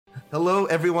Hello,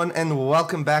 everyone, and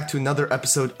welcome back to another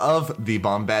episode of the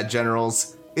Bombad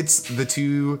Generals. It's the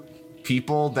two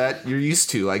people that you're used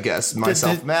to, I guess.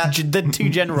 Myself, Matt. The two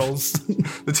generals.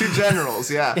 The two generals,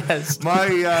 yeah. Yes.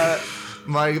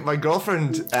 My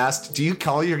girlfriend asked, "Do you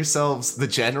call yourselves the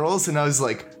generals?" And I was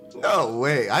like, "No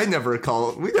way. We never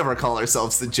call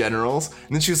ourselves the generals."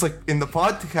 And then she was like, "In the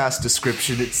podcast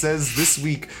description, it says this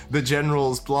week the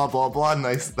generals, blah, blah, blah." And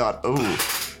I thought,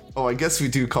 Oh, I guess we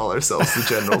do call ourselves the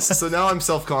generals. So now I'm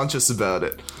self-conscious about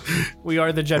it. We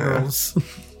are the generals.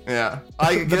 Yeah.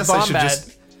 I guess I should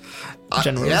just...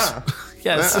 generals. Yeah.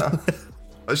 Yes. Yeah.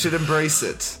 I should embrace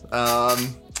it.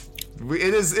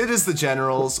 It is the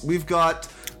generals. We've got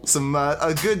some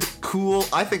a good, cool,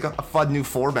 I think a fun new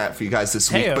format for you guys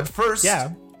this week. But first,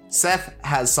 Seth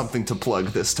has something to plug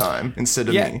this time instead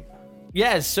of me.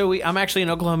 Yeah, so I'm actually an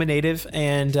Oklahoma native,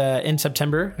 and in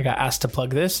September, I got asked to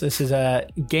plug this. This is a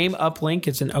Game Uplink.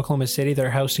 It's in Oklahoma City.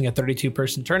 They're hosting a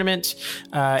 32-person tournament.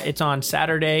 It's on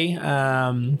Saturday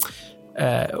in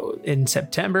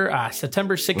September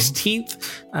 16th.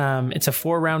 It's a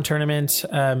 4-round tournament.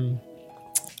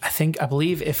 I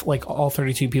believe if like all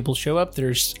 32 people show up,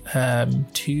 there's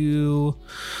two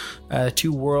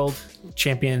world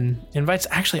champion invites.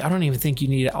 Actually, I don't even think you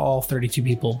need all 32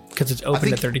 people because it's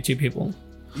open to 32 people.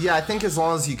 Yeah, I think as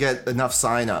long as you get enough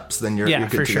signups, then you're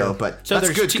good to go. But so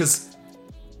that's good because...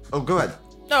 go ahead.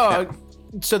 No,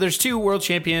 so there's 2 world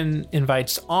champion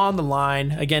invites on the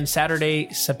line. Again, Saturday,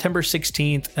 September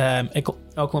 16th,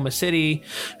 Oklahoma City.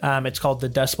 It's called the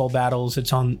Dust Bowl Battles.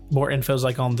 It's on more info's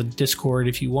like on the Discord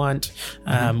if you want,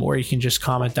 or you can just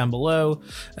comment down below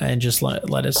and just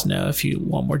let us know if you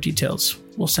want more details.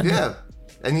 We'll send it.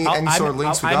 Any sort of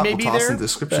links we got, we'll toss in the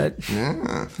description.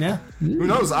 Yeah. Who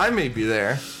knows? I may be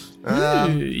there.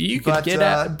 You could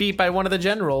get beat by one of the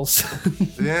generals.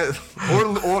 Yeah,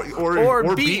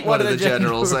 or beat one of the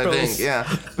generals. I think. Yeah,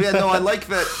 but yeah. No, I like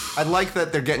that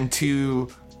they're getting 2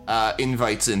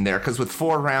 invites in there because with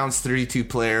 4 rounds, 32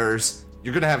 players,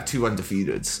 you're gonna have 2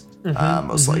 undefeateds,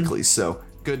 most likely. So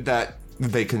good that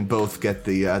they can both get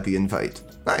the invite.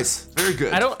 Nice, very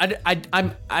good.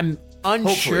 I'm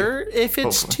unsure if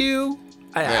it's 2.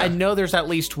 I know there's at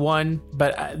least 1,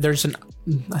 but there's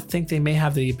I think they may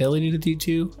have the ability to do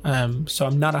 2. So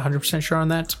I'm not 100% sure on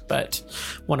that, but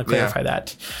want to clarify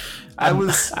that. I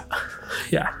was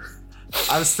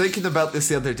thinking about this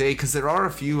the other day because there are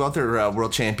a few other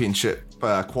world championship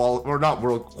not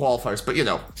world qualifiers,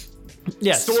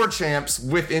 but store champs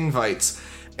with invites,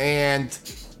 and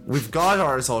we've got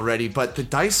ours already. But the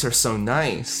dice are so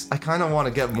nice. I kind of want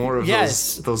to get more of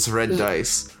those red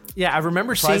dice. Yeah, I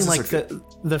remember seeing like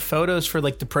the photos for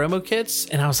like the promo kits,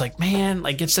 and I was like, man,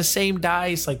 like it's the same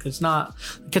dice. Like it's not,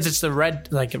 because it's the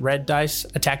red dice,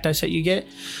 attack dice that you get.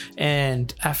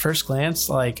 And at first glance,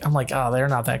 like I'm like, oh, they're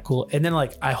not that cool. And then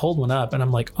like I hold one up and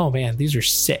I'm like, oh man, these are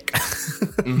sick.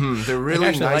 They're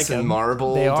really nice and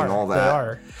marbled and all that. They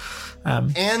are.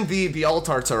 And the alt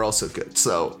arts are also good.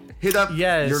 So hit up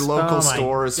your local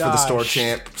stores for the store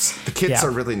champs. The kits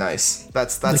are really nice.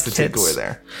 That's the takeaway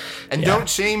there. And don't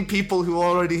shame people who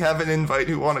already have an invite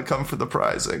who want to come for the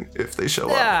prizing if they show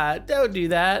up. Yeah, don't do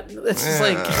that. It's just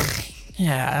like,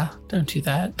 don't do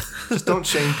that. Just don't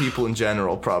shame people in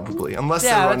general, probably, unless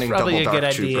they're running double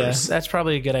dark troopers. That's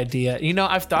probably a good idea.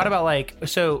 I've thought about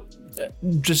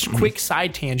just quick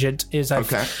side tangent is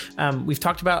we've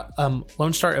talked about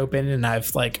Lone Star Open, and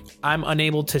I'm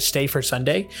unable to stay for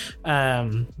Sunday,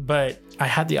 but I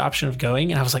had the option of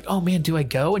going, and I was like, oh man, do I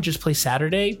go and just play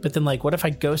Saturday? But then what if I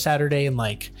go Saturday and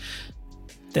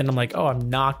then I'm like, oh, I'm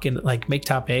not gonna make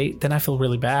top 8? Then I feel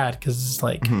really bad because it's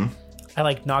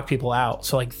I knock people out.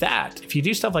 So that, if you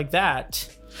do stuff like that.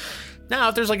 Now,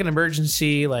 if there's an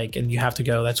emergency, and you have to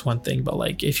go, that's one thing. But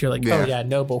if you're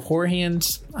no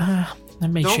beforehand, that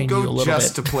may change you a little bit. Don't go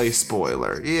just to play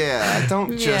spoiler. Yeah,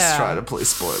 don't just try to play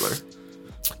spoiler.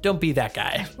 Don't be that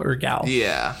guy or gal.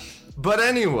 Yeah. But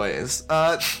anyways,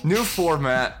 new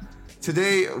format.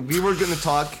 Today, we were going to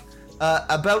talk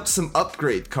about some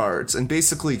upgrade cards and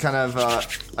basically kind of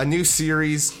a new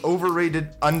series,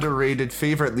 overrated, underrated,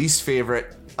 favorite, least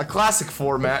favorite, a classic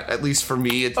format, at least for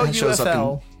me. It shows up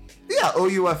in... Yeah,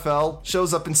 OUFL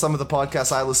shows up in some of the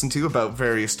podcasts I listen to about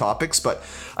various topics, but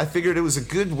I figured it was a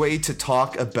good way to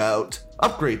talk about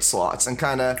upgrade slots and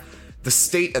kind of the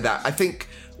state of that. I think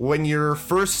when you're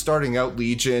first starting out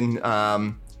Legion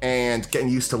and getting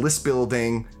used to list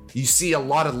building, you see a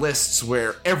lot of lists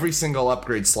where every single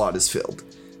upgrade slot is filled.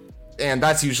 And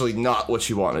that's usually not what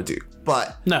you want to do.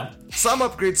 But some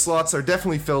upgrade slots are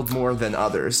definitely filled more than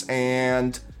others,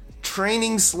 and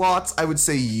training slots, I would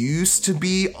say, used to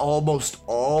be almost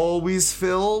always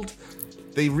filled.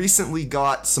 they recently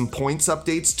got some points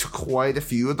updates to quite a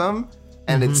few of them,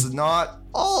 and it's not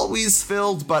always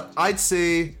filled, but I'd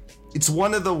say it's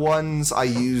one of the ones I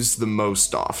use the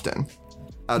most often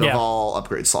out of all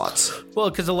upgrade slots. Well,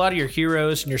 because a lot of your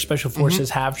heroes and your special forces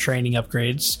have training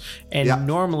upgrades, and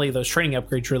normally those training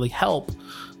upgrades really help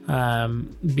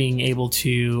being able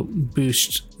to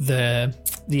boost the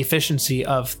efficiency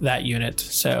of that unit.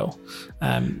 So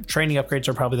training upgrades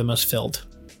are probably the most filled.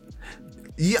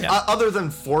 Other than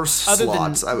force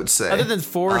slots, I would say. Other than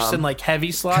force and like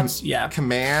heavy slots,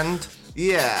 command,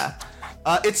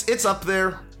 it's up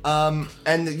there.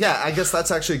 And yeah, I guess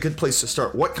that's actually a good place to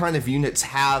start. What kind of units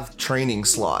have training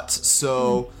slots?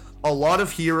 So a lot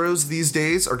of heroes these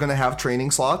days are going to have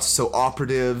training slots. So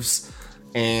operatives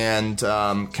and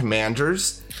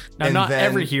commanders. Now, and not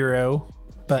every hero,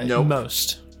 but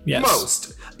most. Yes.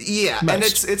 Most. And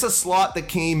it's a slot that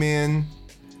came in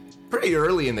pretty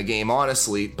early in the game,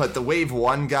 honestly. But the Wave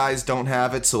 1 guys don't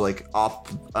have it. So like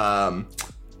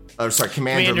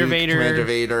Commander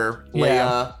Vader,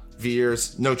 Leia,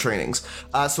 Veers, no trainings.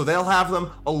 So they'll have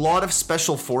them. A lot of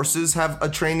special forces have a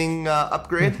training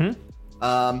upgrade.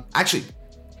 Actually,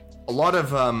 a lot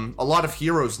of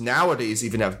heroes nowadays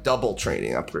even have double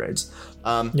training upgrades.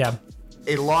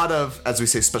 A lot of, as we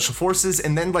say, special forces,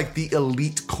 and then like the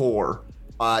elite corps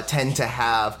tend to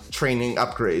have training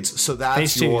upgrades. So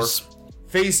that's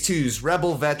Phase 2s,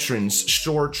 Rebel Veterans,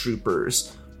 Shore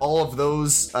Troopers. All of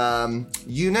those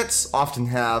units often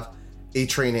have a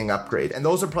training upgrade, and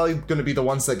those are probably going to be the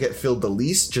ones that get filled the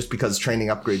least, just because training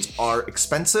upgrades are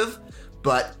expensive.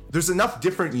 But there's enough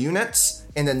different units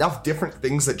and enough different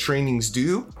things that trainings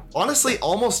do. Honestly,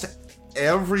 almost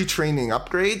every training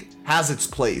upgrade has its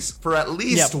place for at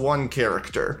least one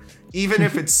character, even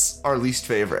if it's our least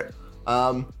favorite.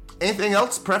 Anything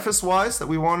else preface-wise that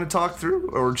we want to talk through,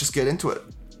 or just get into it?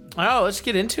 Oh, let's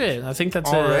get into it. I think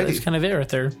that's kind of it right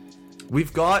there.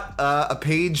 We've got a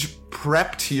page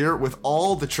prepped here with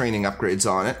all the training upgrades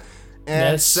on it.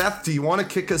 And Seth, do you want to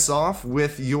kick us off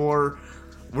with your...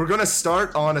 We're going to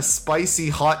start on a spicy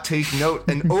hot take note,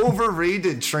 an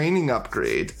overrated training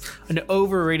upgrade. An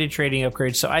overrated training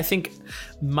upgrade. So I think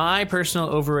my personal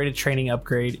overrated training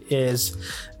upgrade is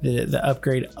the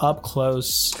upgrade up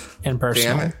close and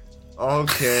personal. Damn it.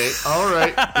 Okay. All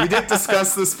right. We did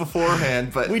discuss this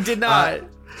beforehand, but... We did not.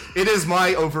 It is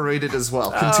my overrated as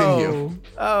well. Continue.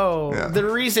 The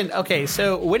reason... Okay,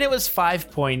 so when it was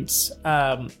 5 points...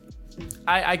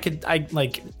 I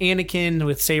like Anakin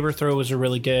with saber throw was a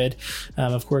really good.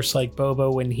 Of course, like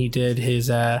Bobo when he did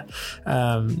his I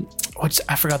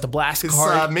forgot the blast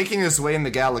card. Making his way in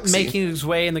the galaxy.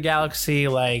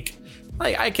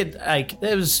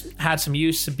 Had some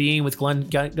use of being with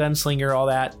Gunslinger, all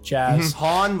that jazz.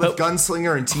 Han with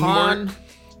Gunslinger and teamwork.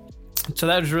 So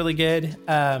that was really good.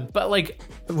 But like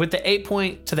with the 8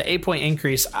 point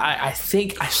increase, I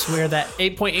swear that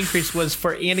 8 point increase was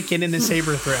for Anakin in the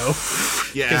saber throw.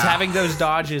 Because having those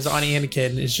dodges on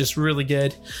Anakin is just really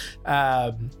good.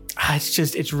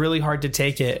 It's really hard to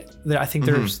take it. I think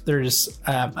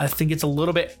I think it's a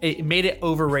little bit, it made it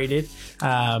overrated.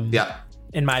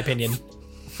 In my opinion.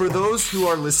 For those who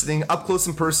are listening, Up Close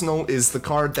and Personal is the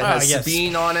card that has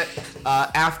Sabine on it.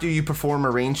 After you perform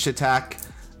a ranged attack,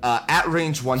 at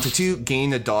range 1 to 2,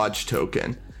 gain a dodge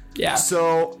token. Yeah.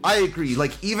 So I agree.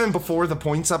 Like even before the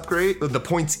points upgrade, the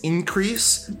points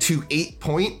increase to 8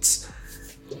 points,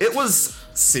 it was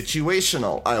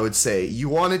situational, I would say. You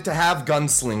wanted to have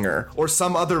Gunslinger or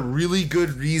some other really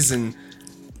good reason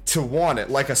to want it,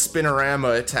 like a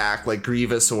spinorama attack like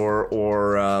Grievous or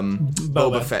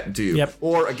Boba Fett do. Yep.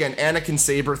 Or again, Anakin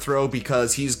saber throw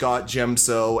because he's got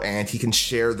Gemso and he can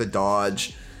share the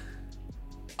dodge.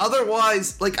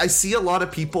 Otherwise, like I see a lot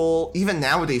of people, even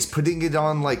nowadays, putting it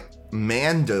on like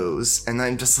Mandos, and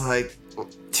I'm just like,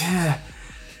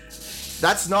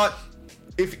 that's not.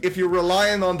 If you're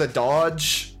relying on the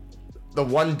dodge, the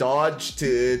one dodge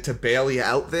to bail you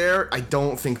out there, I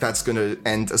don't think that's going to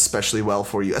end especially well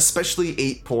for you. Especially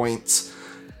 8 points,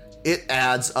 it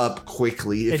adds up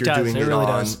quickly if you're doing it really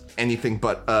on anything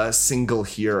but a single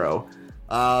hero.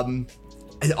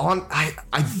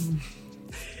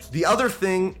 The other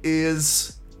thing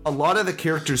is a lot of the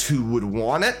characters who would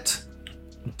want it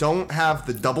don't have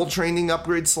the double training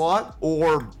upgrade slot,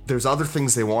 or there's other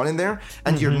things they want in there,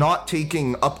 and you're not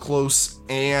taking up close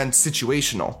and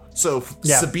situational. So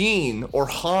Sabine or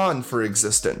Han, for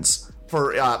instance,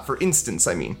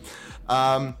 I mean,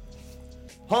 Han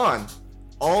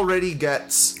already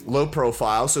gets low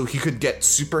profile, so he could get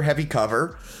super heavy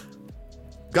cover.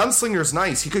 Gunslinger's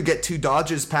nice. He could get 2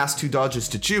 dodges past 2 dodges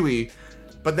to Chewie.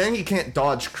 But then he can't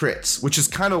dodge crits, which is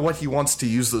kind of what he wants to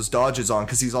use those dodges on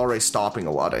because he's already stopping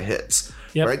a lot of hits.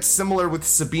 Yep. Right? Similar with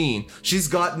Sabine. She's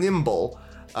got nimble.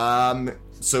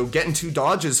 So getting 2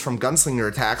 dodges from gunslinger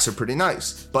attacks are pretty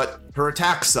nice. But her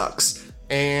attack sucks.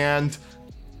 And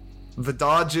the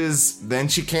dodges, then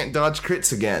she can't dodge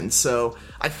crits again. So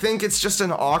I think it's just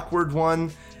an awkward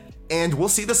one. And we'll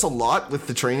see this a lot with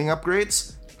the training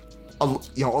upgrades. A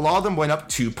lot of them went up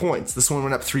 2 points. This one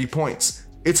went up 3 points.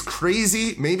 It's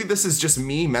crazy. Maybe this is just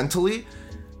me mentally,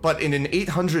 but in an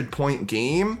 800-point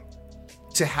game,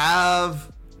 to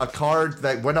have a card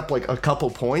that went up like a couple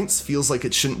points feels like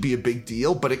it shouldn't be a big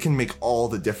deal, but it can make all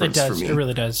the difference for me. It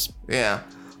really does. Yeah.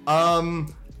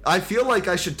 I feel like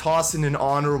I should toss in an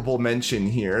honorable mention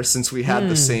here since we had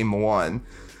the same one.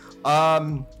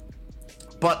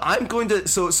 But I'm going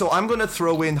to I'm going to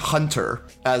throw in Hunter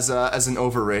as an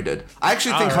overrated. I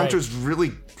actually think Hunter's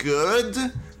really good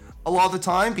a lot of the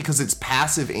time because it's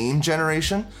passive aim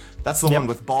generation. That's the one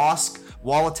with Bosk.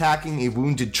 While attacking a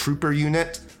wounded trooper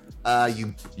unit,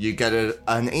 you get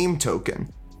an aim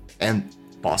token, and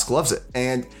Bosk loves it.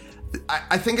 And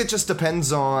I think it just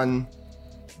depends on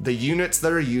the units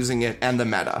that are using it and the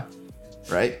meta,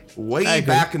 right? Way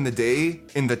back in the day,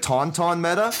 in the Tauntaun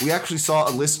meta, we actually saw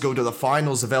a list go to the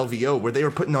finals of LVO where they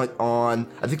were putting it on,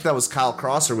 I think that was Kyle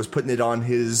Crosser was putting it on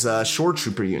his shore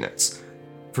trooper units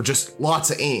for just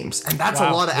lots of aims. And that's a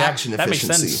lot of action efficiency.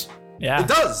 That makes sense. Yeah. It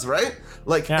does, right?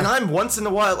 And I'm once in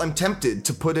a while, I'm tempted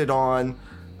to put it on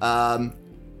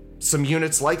some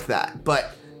units like that,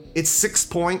 but it's 6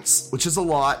 points, which is a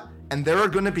lot. And there are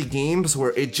going to be games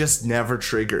where it just never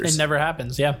triggers. It never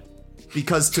happens, yeah.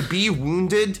 Because to be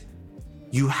wounded,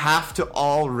 you have to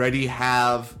already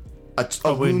have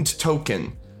a wound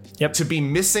token. Yep. To be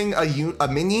missing a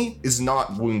mini is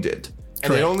not wounded.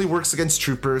 And it only works against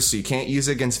troopers, so you can't use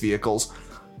it against vehicles.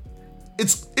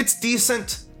 It's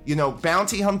decent.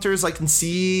 Bounty hunters, I can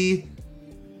see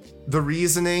the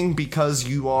reasoning because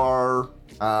you are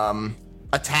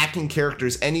attacking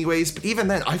characters anyways. But even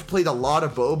then, I've played a lot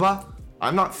of Boba.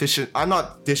 I'm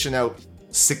not dishing out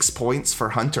 6 points for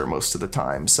Hunter most of the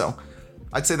time. So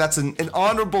I'd say that's an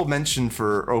honorable mention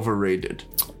for overrated.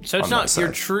 So it's not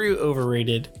your true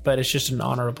overrated, but it's just an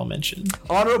honorable mention.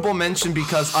 Honorable mention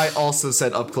because I also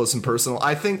said up close and personal.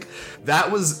 I think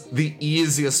that was the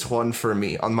easiest one for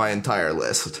me on my entire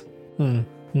list.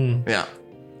 Yeah.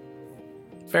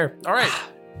 Fair. All right.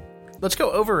 Let's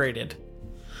go overrated.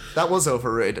 That was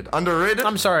overrated. Underrated?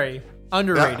 I'm sorry.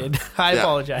 Underrated. Yeah. I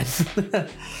apologize.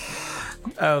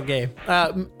 Okay.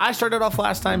 I started off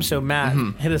last time, so Matt,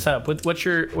 hit us up. What's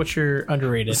your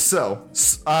underrated? So,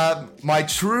 my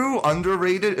true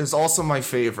underrated is also my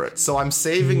favorite. So I'm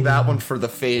saving that one for the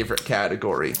favorite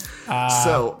category.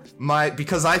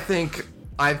 Because I think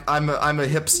I'm a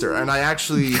hipster, and I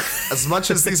actually, as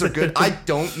much as these are good, I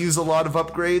don't use a lot of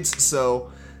upgrades.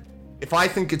 So if I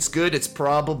think it's good, it's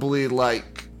probably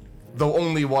like the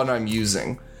only one I'm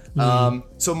using.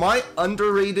 So my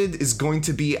underrated is going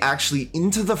to be actually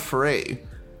Into the Fray.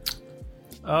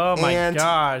 Oh my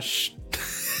gosh.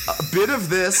 A bit of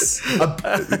this.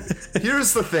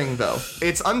 Here's the thing, though.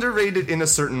 It's underrated in a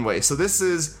certain way. So this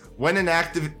is when an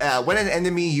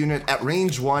enemy unit at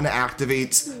range 1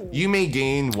 activates, you may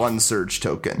gain 1 surge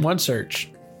token. 1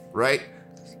 surge. Right?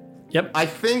 Yep. I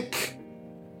think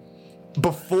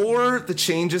before the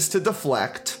changes to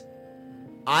deflect,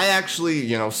 I actually,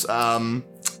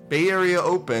 Bay Area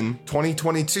Open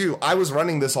 2022, I was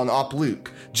running this on Op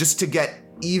Luke just to get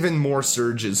even more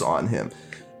surges on him.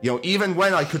 Even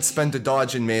when I could spend a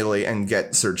dodge in melee and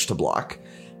get surge to block.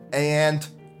 And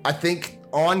I think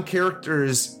on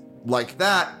characters like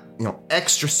that,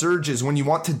 extra surges when you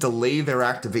want to delay their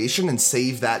activation and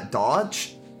save that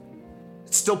dodge,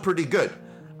 it's still pretty good.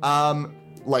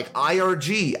 Like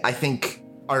IRG, I think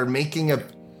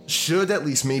should at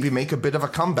least maybe make a bit of a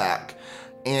comeback.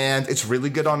 And it's really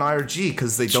good on IRG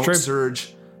because they don't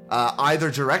surge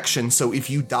either direction. So if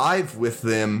you dive with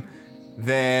them,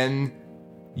 then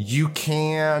you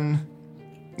can,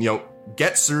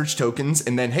 get surge tokens.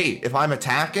 And then, hey, if I'm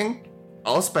attacking,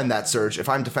 I'll spend that surge. If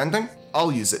I'm defending,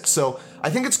 I'll use it. So I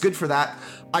think it's good for that.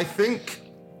 I think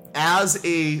as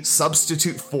a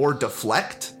substitute for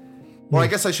deflect, well, I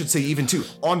guess I should say even too,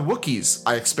 on Wookiees,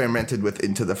 I experimented with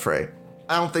Into the Fray.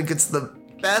 I don't think it's the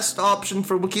best option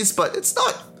for Wookiees, but it's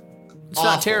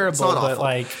not terrible, but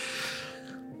like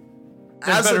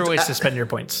there's better ways to spend your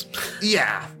points.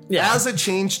 Yeah. As a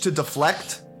change to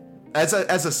deflect, as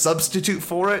a substitute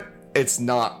for it, it's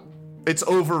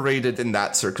overrated in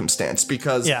that circumstance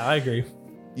because I agree.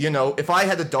 If I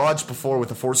had a dodge before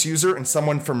with a force user and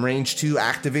someone from range 2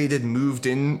 activated, moved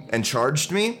in and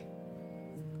charged me,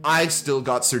 I still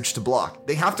got Surge to block.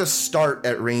 They have to start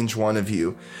at range 1 of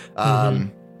you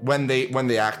when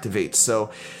they activate.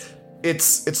 So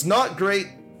it's not great.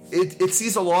 It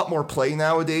sees a lot more play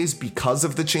nowadays because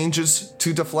of the changes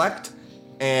to deflect,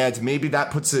 and maybe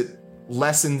that puts it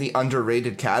less in the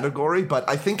underrated category, but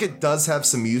I think it does have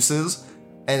some uses,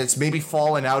 and it's maybe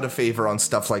fallen out of favor on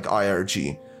stuff like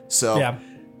IRG. So yeah.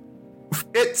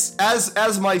 It's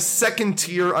as my second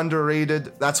tier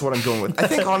underrated, that's what I'm going with. I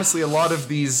think honestly a lot of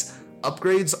these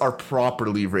upgrades are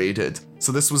properly rated,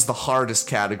 so this was the hardest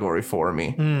category for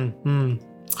me.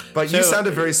 But you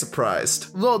sounded very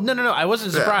surprised. Well, no, I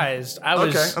wasn't surprised. Yeah. I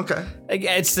was okay.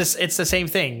 It's the same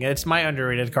thing. It's my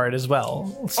underrated card as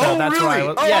well. So that's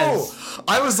really? Why yes.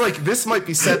 I was like, this might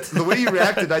be set. The way you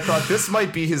reacted, I thought this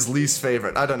might be his least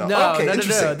favorite. I don't know. No, okay,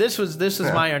 no. This was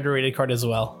my underrated card as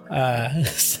well.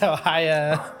 So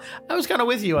I was kind of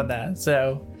with you on that.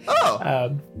 So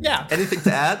yeah. Anything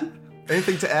to add?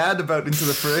 Anything to add about Into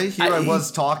the Fray? Here I was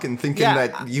talking, thinking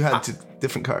that you had a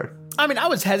different card. I mean, I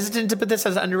was hesitant to put this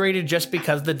as underrated just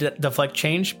because the deflect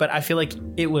changed, but I feel like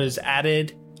it was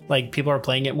added, like people are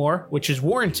playing it more, which is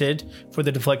warranted for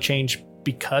the deflect change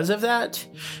because of that.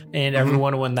 And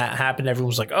everyone, when that happened, everyone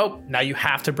was like, oh, now you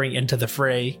have to bring Into the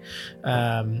Fray.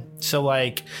 So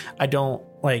like, I don't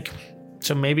like,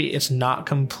 so maybe it's not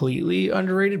completely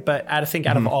underrated, but I think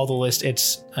out of all the list,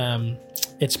 it's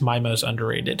my most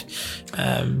underrated.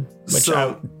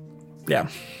 Yeah.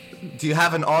 Do you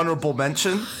have an honorable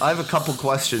mention? I have a couple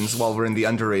questions while we're in the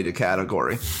underrated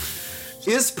category.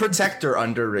 Is Protector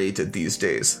underrated these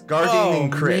days? Guardianing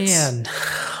crits. Man.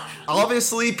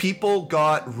 Obviously, people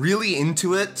got really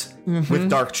into it with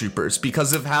Dark Troopers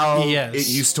because of how it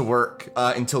used to work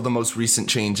until the most recent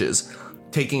changes,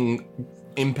 taking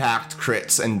impact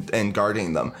crits and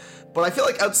guarding them. But I feel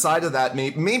like outside of that,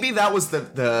 maybe that was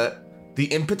the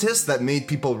impetus that made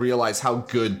people realize how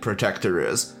good Protector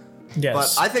is.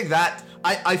 Yes. But I think that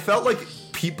I felt like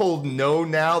people know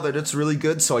now that it's really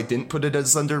good, so I didn't put it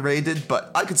as underrated,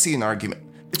 but I could see an argument.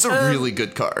 It's a really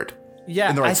good card.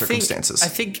 Yeah. In the right circumstances. I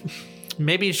think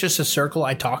maybe it's just a circle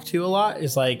I talk to a lot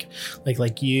is like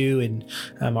you and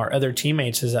our other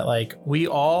teammates is that like we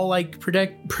all like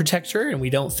Protector and we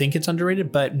don't think it's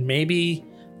underrated, but maybe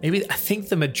I think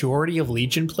the majority of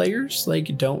Legion players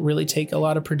like don't really take a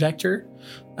lot of Protector.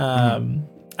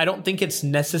 I don't think it's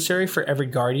necessary for every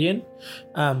Guardian,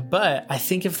 but I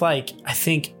think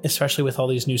especially with all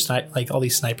these new all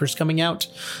these snipers coming out,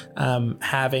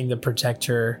 having the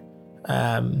Protector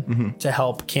to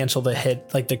help cancel the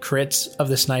hit, like the crits of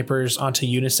the snipers onto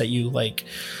units that you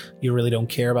really don't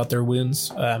care about their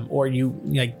wounds, or you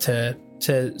like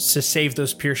to save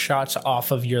those pierce shots off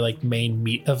of your like main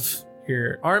meat of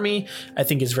your army, I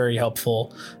think is very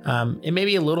helpful. It may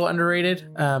be a little underrated,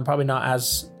 probably not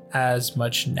as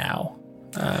much now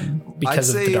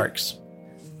because of the darks.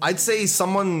 I'd say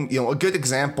someone, a good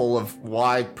example of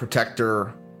why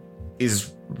Protector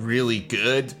is really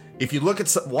good. If you look at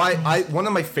one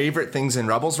of my favorite things in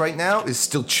Rebels right now is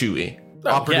still Chewie,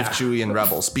 Operative Chewie in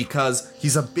Rebels, because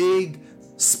he's a big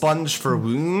sponge for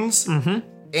wounds,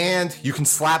 and you can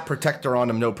slap Protector on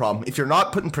him no problem. If you're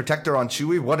not putting Protector on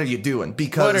Chewie, what are you doing?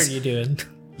 Because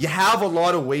you have a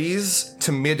lot of ways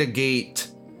to mitigate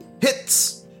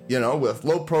hits. With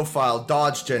low profile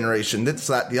dodge generation, this,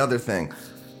 that, the other thing.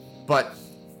 But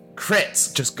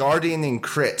crits, just guardianing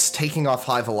crits, taking off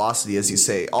high velocity, as you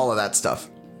say, all of that stuff.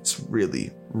 It's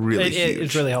really, really huge.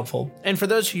 It's really helpful. And for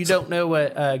those who don't know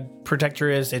what Protector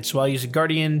is, it's while using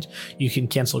Guardian, you can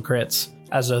cancel crits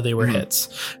as though they were hits.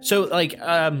 So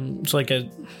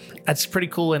that's pretty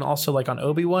cool. And also like on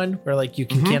Obi-Wan, where like you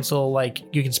can cancel, like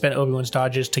you can spend Obi-Wan's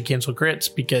dodges to cancel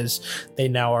crits because they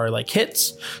now are like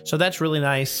hits. So that's really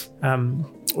nice,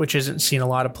 which isn't seen a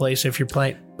lot of play. So if you're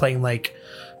playing like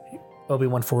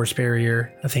Obi-Wan Force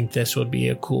Barrier, I think this would be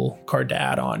a cool card to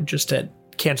add on just to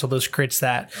cancel those crits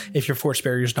that if your Force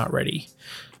Barrier is not ready.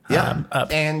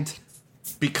 Up. And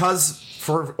because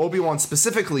for Obi-Wan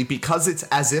specifically, because it's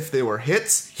as if they were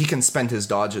hits, he can spend his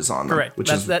dodges on them. Correct.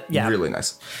 Which is really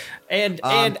nice. And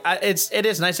it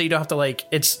is nice that you don't have to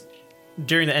it's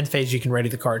during the end phase you can ready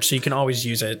the card, so you can always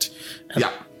use it.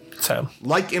 So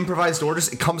like improvised orders,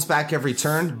 it comes back every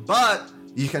turn, but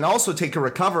you can also take a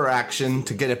recover action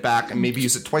to get it back and maybe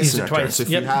use it twice in a turn. So if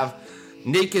you have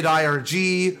naked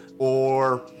IRG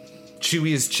or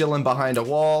Chewie is chilling behind a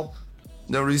wall,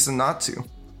 no reason not to.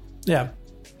 Yeah.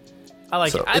 I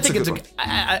like it. I think it's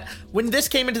when this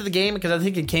came into the game, because I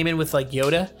think it came in with like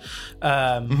Yoda.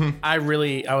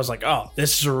 I was like, oh,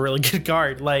 this is a really good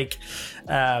card. Like,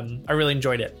 I really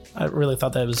enjoyed it. I really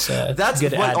thought that was that's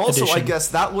good. But also, addition. I guess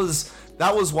that was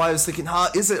why I was thinking,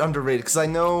 is it underrated? Because I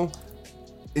know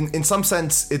in some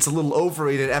sense, it's a little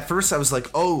overrated. At first, I was like,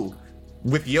 oh,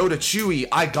 with Yoda Chewie,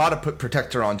 I gotta put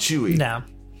Protector on Chewie. No.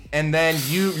 And then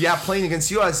playing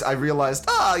against you, I realized,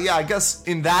 I guess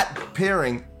in that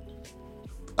pairing,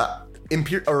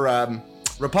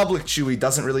 Republic Chewie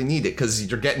doesn't really need it because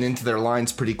you're getting into their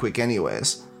lines pretty quick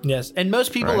anyways. Yes, and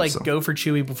most people go for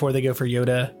Chewie before they go for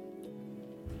Yoda.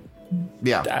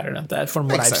 Yeah. I don't know, that from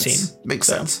what I've seen. Makes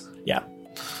sense. Yeah.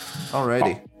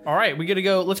 Alrighty. All right, we gotta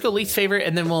go. Let's go least favorite,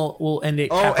 and then we'll end it.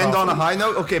 Oh, end on a high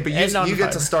note. Okay, but you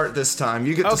get to start this time.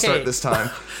 You get to start this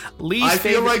time. I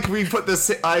feel like we put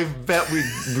this. I bet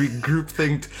we group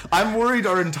think. I'm worried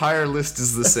our entire list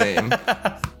is the same.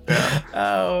 Yeah.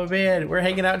 Oh man, we're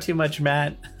hanging out too much,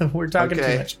 Matt. We're talking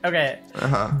too much. Okay.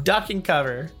 Duck and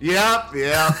cover. Yeah.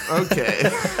 Okay.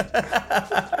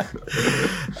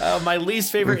 My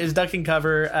least favorite is duck and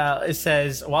cover. It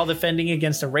says, while defending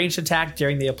against a ranged attack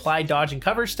during the apply, dodge, and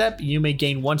cover step, you may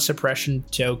gain 1 suppression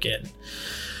token.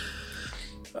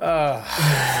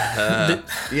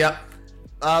 Yep.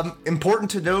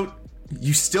 Important to note,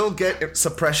 you still get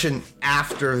suppression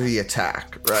after the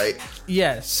attack, right?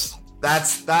 Yes.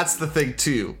 That's the thing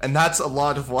too, and that's a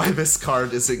lot of why this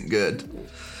card isn't good.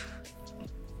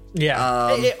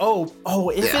 Yeah.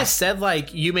 If it said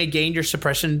like you may gain your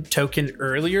suppression token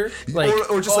earlier, like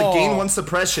or just like gain 1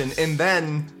 suppression and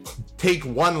then take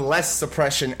 1 less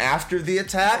suppression after the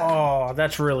attack. Oh,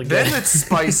 that's really good. Then it's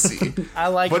spicy. I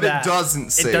like but that. But it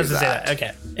doesn't say that.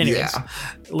 Okay. Anyways,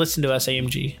 listen to us,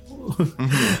 AMG.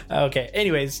 Okay.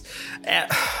 Anyways,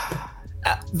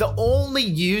 the only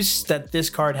use that this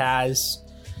card has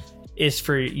is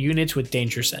for units with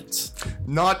danger sense.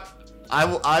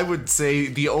 I would say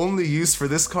the only use for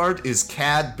this card is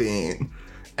Cad Bane.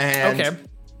 And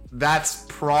that's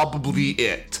probably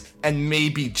it. And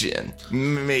maybe Jin.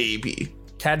 Maybe.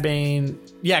 Cad Bane.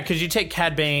 Yeah, because you take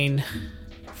Cad Bane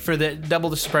for the double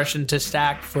the suppression to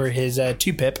stack for his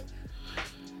 2-pip.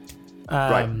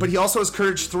 Right. But he also has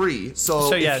Courage 3.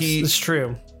 So yes, it's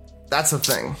true. That's a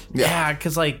thing. Yeah,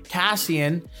 because like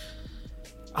Cassian.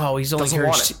 Oh, he's only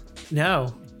Courage.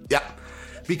 No. Yeah.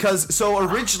 Because,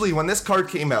 originally when this card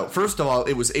came out, first of all,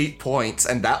 it was 8 points,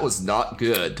 and that was not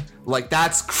good. Like,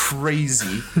 that's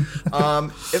crazy.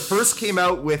 It first came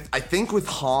out with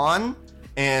Han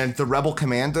and the Rebel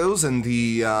Commandos and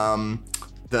the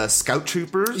Scout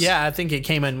Troopers. Yeah, I think it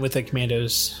came in with the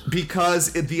Commandos.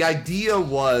 Because the idea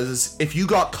was, if you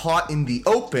got caught in the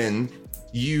open,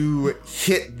 you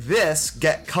hit this,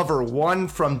 get cover 1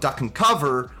 from duck and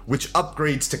cover, which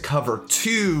upgrades to cover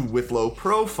 2 with low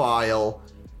profile,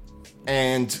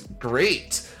 and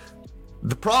great.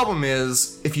 The problem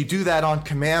is, if you do that on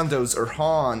Commandos or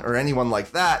Han or anyone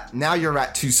like that, now you're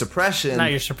at 2 suppression. Now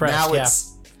you're suppressed, Now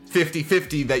it's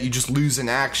 50-50 that you just lose an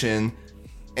action,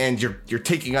 and you're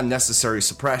taking unnecessary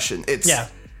suppression.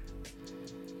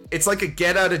 It's like a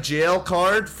get out of jail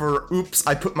card for, oops,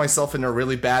 I put myself in a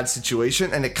really bad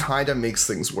situation, and it kind of makes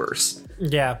things worse.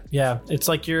 Yeah. It's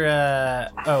like you're,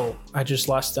 I just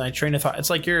lost my train of thought. It's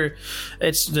like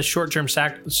it's the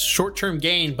short-term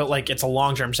gain, but like it's a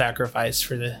long-term sacrifice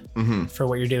for for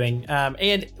what you're doing.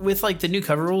 And with like the new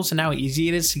cover rules and how easy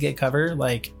it is to get cover,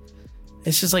 like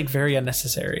it's just like very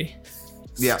unnecessary.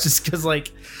 Yeah. Just because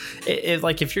like,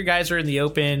 like if your guys are in the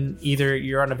open, either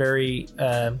you're on a very,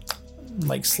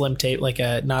 like slim tape, like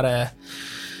I'm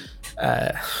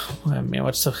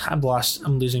lost.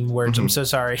 I'm losing words. I'm so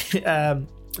sorry.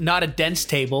 Not a dense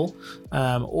table,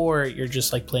 or you're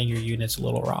just like playing your units a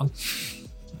little wrong.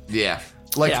 Yeah.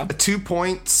 2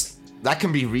 points, that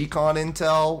can be recon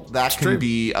intel. That can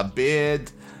be a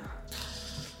bid.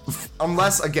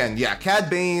 Unless, again, Cad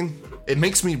Bane, it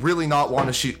makes me really not want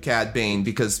to shoot Cad Bane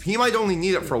because he might only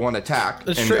need it for 1 attack.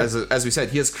 That's and true. As we said,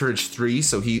 he has Courage 3,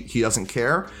 so he doesn't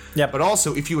care. Yeah. But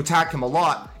also, if you attack him a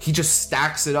lot, he just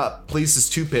stacks it up, plays his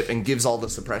 2-pip, and gives all the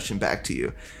suppression back to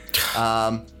you.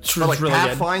 For like really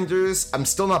Pathfinders, good. I'm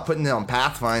still not putting it on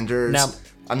Pathfinders. No.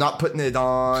 I'm not putting it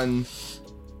on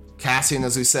Cassian,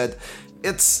 as we said.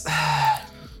 It's...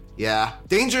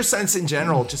 Danger sense in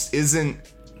general just isn't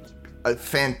a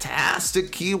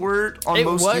fantastic keyword on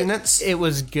most units. It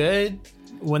was good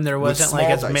when there wasn't like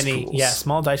as many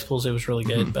small dice pools. It was really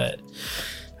good, but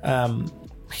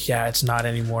it's not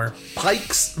anymore.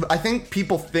 Pikes, I think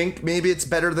people think maybe it's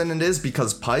better than it is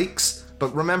because pikes,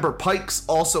 but remember pikes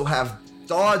also have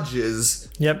dodges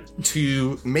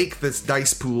to make this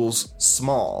dice pools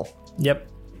small.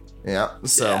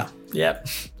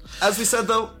 As we said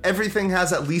though, everything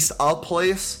has at least a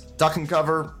place. Duck and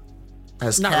cover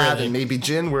has Cad and maybe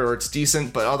Jin where it's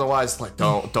decent, but otherwise, like,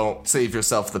 don't save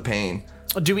yourself the pain.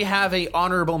 Do we have a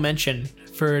honorable mention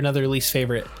for another least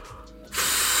favorite?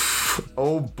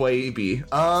 Oh baby.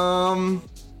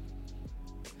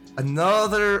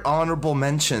 Another honorable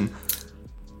mention.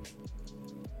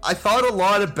 I thought a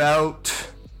lot about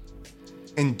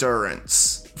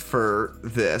endurance for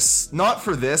this. Not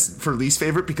for this, for least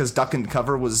favorite, because Duck and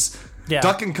Cover was... Yeah.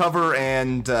 Duck and Cover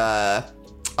and Up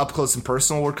Close and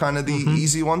Personal were kind of the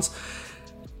easy ones.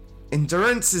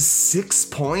 Endurance is 6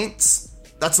 points.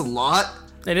 That's a lot.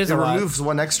 It is a lot. It removes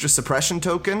one extra suppression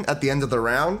token at the end of the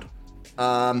round.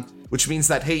 Which means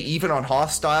that, hey, even on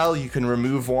hostile, you can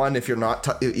remove one if you're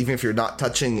not even if you're not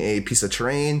touching a piece of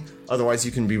terrain. Otherwise,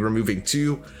 you can be removing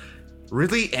 2.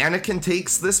 Really, Anakin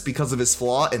takes this because of his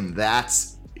flaw, and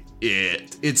that's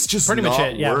it. It's just pretty not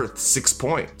much worth 6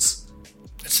 points.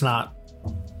 It's not.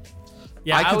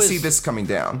 Yeah, I could see this coming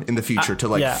down in the future to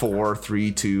like 4,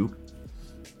 3, 2.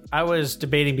 I was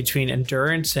debating between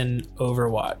Endurance and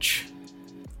Overwatch.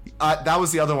 That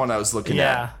was the other one I was looking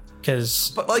at.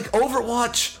 But like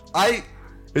Overwatch,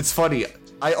 it's funny.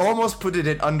 I almost put it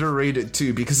at underrated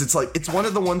too, because it's like it's one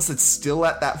of the ones that's still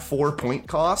at that 4-point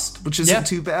cost, which isn't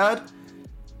too bad.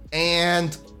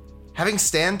 And having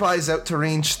standbys out to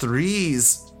range 3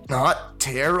 is not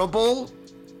terrible.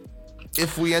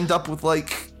 If we end up with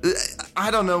like,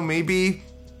 I don't know, maybe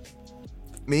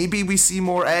we see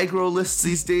more aggro lists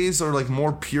these days, or like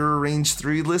more pure range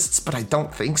 3 lists, but I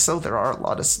don't think so. There are a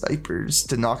lot of snipers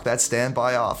to knock that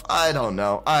standby off. I don't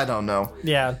know.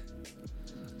 Yeah.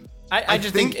 I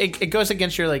just think it goes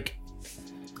against your, like,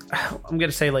 I'm going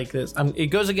to say like this. It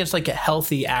goes against like a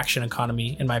healthy action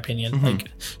economy, in my opinion. Like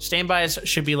standbys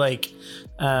should be like,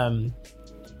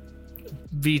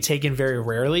 be taken very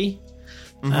rarely.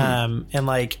 And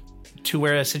like, to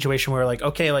where a situation where like,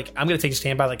 okay, like I'm going to take a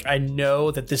standby. Like I know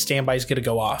that this standby is going to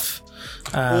go off.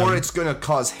 Or it's going to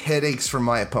cause headaches for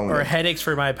my opponent.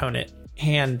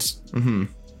 And,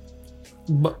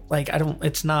 but like,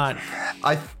 it's not.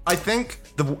 I think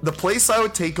the place I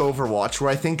would take Overwatch,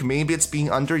 where I think maybe it's being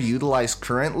underutilized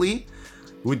currently,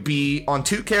 would be on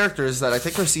 2 characters that I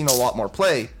think are seeing a lot more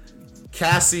play.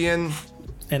 Cassian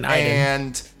and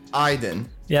Aiden.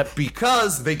 Yep.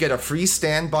 Because they get a free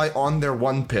standby on their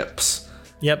 1 pips.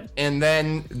 Yep. And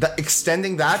then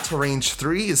extending that to range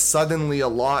 3 is suddenly a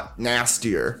lot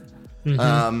nastier.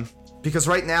 Because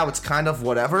right now it's kind of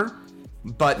whatever,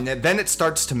 but then it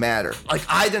starts to matter. Like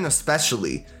Aiden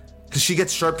especially, because she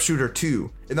gets Sharpshooter 2.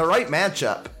 In the right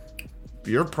matchup,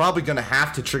 you're probably going to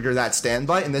have to trigger that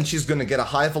standby, and then she's going to get a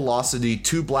high velocity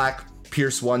 2 black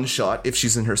Pierce 1 shot if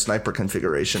she's in her sniper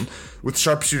configuration with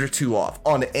Sharpshooter 2 off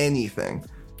on anything.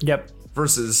 Yep.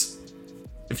 Versus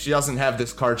if she doesn't have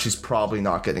this card, she's probably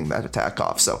not getting that attack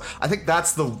off. So I think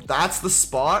that's the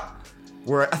spot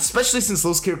where, especially since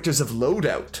those characters have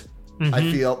loadout,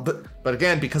 I feel. But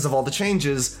again, because of all the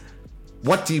changes,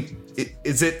 if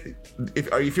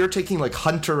you're taking like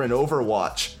Hunter and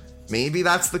Overwatch, maybe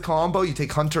that's the combo. You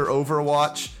take Hunter,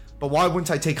 Overwatch, but why wouldn't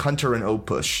I take Hunter and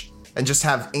O-Push and just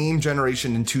have aim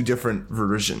generation in 2 different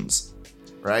versions?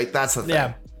 Right? That's the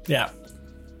thing. Yeah.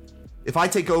 If I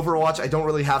take Overwatch, I don't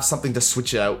really have something to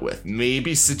switch it out with.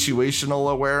 Maybe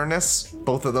situational awareness.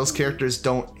 Both of those characters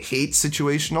don't hate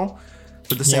situational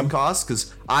for the same cost,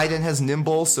 because Aiden has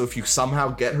nimble, so if you somehow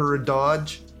get her a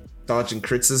dodge and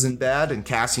crits isn't bad, and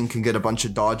Cassian can get a bunch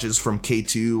of dodges from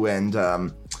K2 and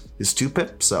his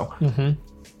 2-pip, so... I'm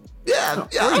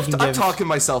talking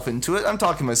myself into it.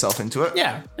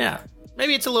 Yeah.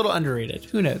 Maybe it's a little underrated.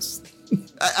 Who knows?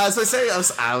 As I say,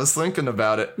 I was thinking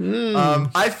about it.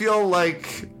 I feel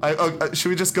like... should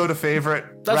we just go to favorite?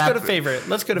 Let's go to favorite.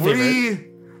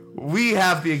 We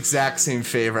have the exact same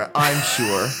favorite, I'm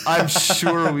sure. I'm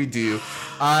sure we do.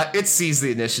 It Seize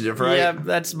the Initiative, right? Yeah,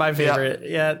 that's my favorite.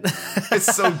 Yeah.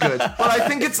 It's so good. But I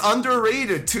think it's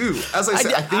underrated, too. As I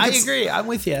said, I agree. I'm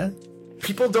with you.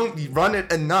 People don't run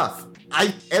it enough.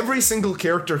 Every single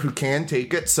character who can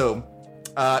take it, so...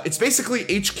 it's basically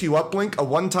HQ uplink, a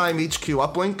one-time HQ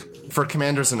uplink for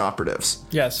commanders and operatives.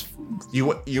 Yes.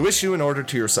 You issue an order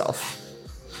to yourself.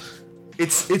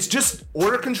 It's just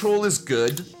order control is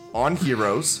good on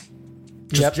heroes,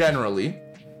 just generally.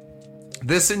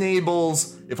 This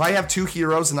enables, if I have 2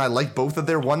 heroes and I like both of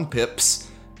their 1 pips,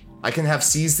 I can have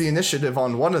Seize the Initiative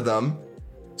on one of them,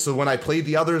 so when I play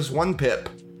the other's 1 pip,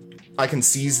 I can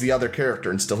seize the other character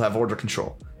and still have order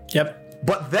control. Yep.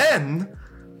 But then...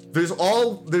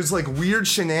 There's like weird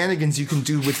shenanigans you can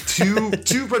do with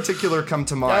two particular come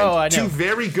to mind. Oh, I know. 2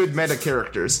 very good meta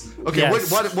characters. Okay,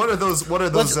 yes. what are those?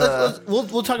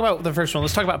 We'll talk about the first one.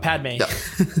 Let's talk about Padme. Yeah.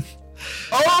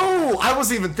 Oh, I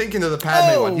wasn't even thinking of the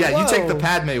Padme one. Yeah, whoa. You take the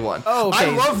Padme one. Oh,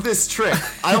 okay. I love this trick.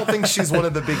 I don't think she's one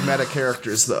of the big meta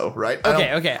characters, though, right?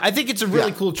 Okay. I think it's a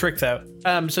really cool trick, though.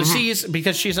 So C's,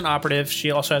 because she's an operative,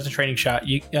 she also has a training shot.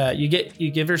 You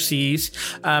give her C's,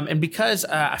 and because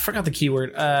I forgot the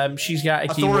keyword. She's got a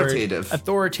keyword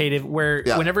authoritative, where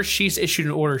whenever she's issued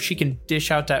an order, she can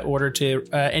dish out that order to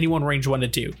anyone range 1 to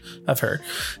 2 of her.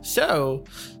 So,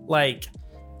 like,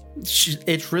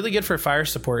 it's really good for fire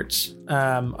supports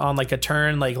on like a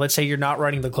turn. Like, let's say you're not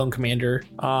running the clone commander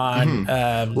on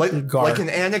like an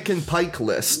Anakin Pike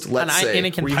list. Let's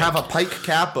say where you have a Pike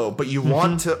capo, but you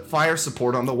want to fire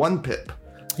support on the 1 pip.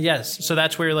 Yes, so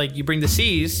that's where like you bring the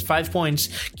C's, 5 points,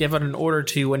 give out an order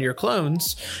to one of your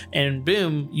clones, and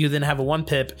boom, you then have a 1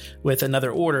 pip with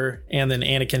another order, and then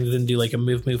Anakin can then do like a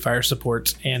move fire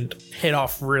support and hit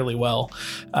off really well,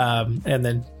 and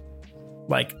then.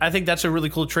 Like, I think that's a really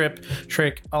cool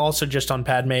trick. Also, just on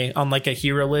Padme, on like a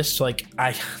hero list. Like,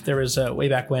 there was way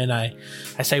back when I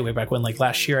say way back when, like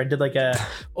last year, I did like a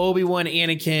Obi-Wan,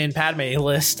 Anakin, Padme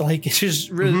list. Like, it's just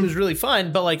really, it was really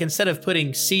fun. But like, instead of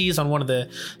putting C's on one of the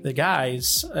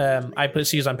guys, I put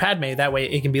C's on Padme. That way,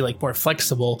 it can be like more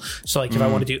flexible. So like, if I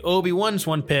want to do Obi-Wan's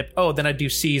 1 pip, then I do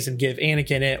C's and give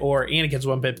Anakin it, or Anakin's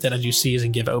 1 pip, then I do C's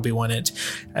and give Obi-Wan it.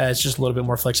 It's just a little bit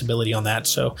more flexibility on that.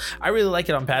 So I really like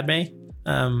it on Padme.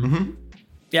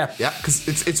 Yeah,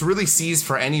 because it's really C's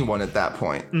for anyone at that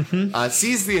point.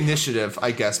 C's the initiative, I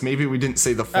guess. Maybe we didn't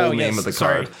say the full name of the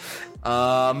card.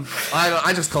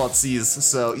 I just call it C's.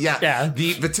 So yeah.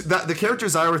 The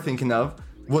characters I were thinking of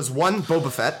was 1,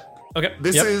 Boba Fett. Okay,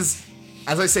 this is,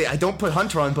 as I say, I don't put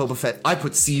Hunter on Boba Fett. I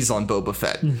put C's on Boba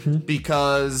Fett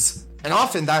because, and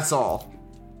often that's all.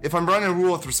 If I'm running a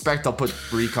rule with respect, I'll put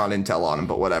recon intel on him,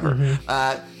 but whatever.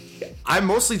 I'm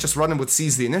mostly just running with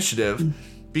Seize the Initiative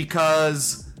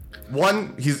because,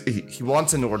 one, he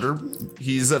wants an order.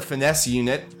 He's a finesse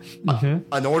unit.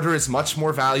 An order is much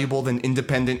more valuable than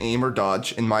independent aim or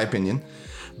dodge, in my opinion.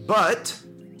 But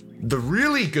the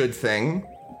really good thing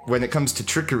when it comes to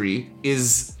trickery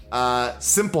is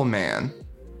Simple Man.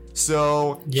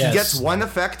 So he gets 1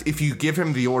 effect if you give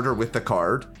him the order with the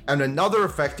card, and another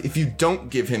effect if you don't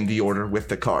give him the order with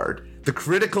the card. The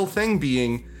critical thing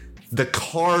being the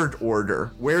card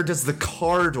order. Where does the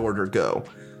card order go?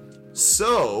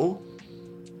 So,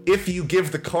 if you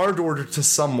give the card order to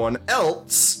someone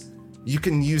else, you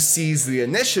can use Seize the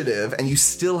Initiative and you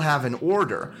still have an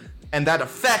order. And that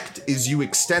effect is you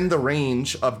extend the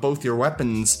range of both your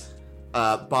weapons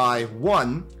by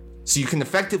 1, so you can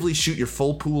effectively shoot your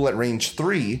full pool at range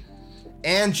 3,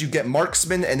 and you get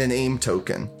marksman and an aim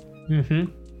token.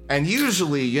 And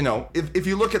usually, if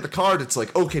you look at the card, it's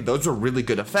like, okay, those are really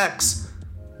good effects,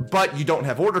 but you don't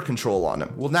have order control on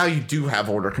him. Well, now you do have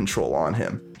order control on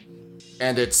him,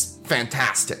 and it's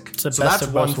fantastic. It's the best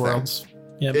of both worlds.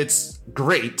 Yep. It's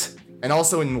great. And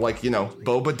also in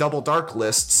Boba double dark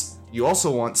lists, you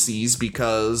also want Seize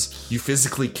because you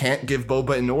physically can't give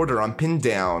Boba an order on pin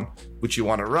down, which you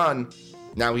want to run.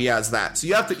 Now he has that. So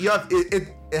it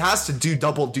has to do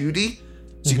double duty.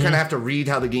 So you kind of have to read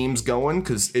how the game's going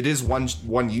because it is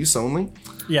one use only.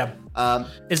 Yeah.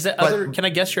 Is the other? Can I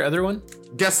guess your other one?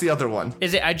 Guess the other one.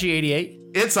 Is it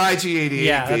IG-88? It's IG-88.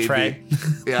 Yeah, that's right.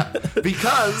 Yeah,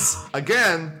 because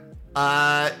again,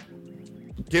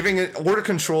 giving it order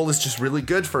control is just really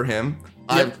good for him.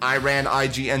 Yep. I ran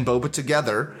IG and Boba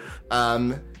together,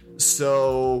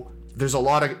 so there's a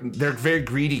lot of they're very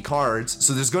greedy cards.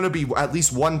 So there's going to be at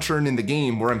least 1 turn in the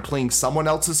game where I'm playing someone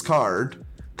else's card.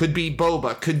 Could be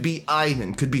Boba, could be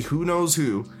Iden, could be who knows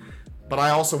who. But I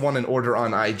also want an order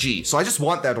on IG. So I just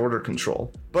want that order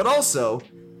control. But also,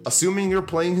 assuming you're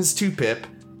playing his 2-pip,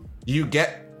 you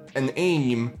get an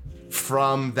aim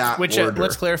from that order.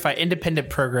 Let's clarify,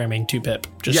 independent programming 2-pip.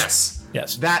 Yes,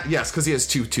 because he has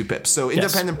 2 pips. So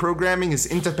independent programming is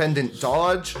independent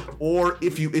dodge, or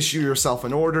if you issue yourself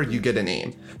an order, you get an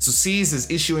aim. So Seize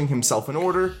is issuing himself an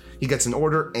order, he gets an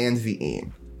order and the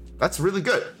aim. That's really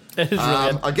good. It is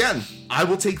really good. Again, I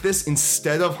will take this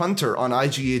instead of Hunter on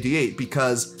IG-88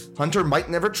 because Hunter might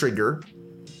never trigger.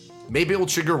 Maybe it will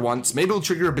trigger once, maybe it will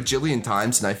trigger a bajillion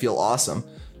times and I feel awesome.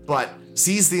 But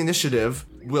Seize the Initiative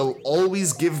will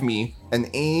always give me an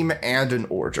aim and an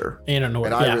order. And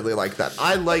I really like that.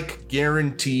 I like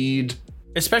guaranteed,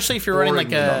 especially if you're running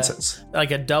like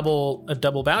a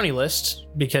double bounty list,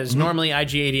 because normally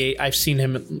IG-88, I've seen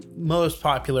him most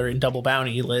popular in double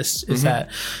bounty lists is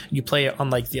that you play it on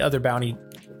like the other bounty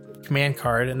command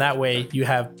card, and that way you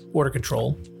have order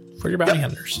control for your bounty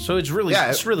hunters. So it's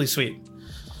really sweet.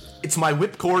 It's my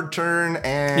whipcord turn,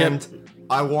 and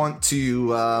I want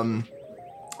to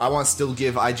still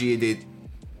give IG-88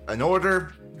 an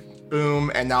order.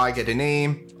 boom, and now I get a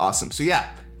name. Awesome. So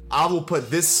yeah, I will put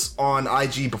this on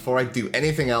IG before I do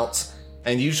anything else.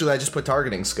 And usually I just put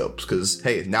targeting scopes because,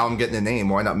 hey, now I'm getting a name.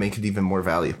 Why not make it even more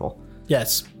valuable?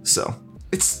 Yes. So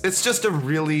it's just a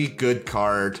really good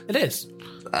card. It is.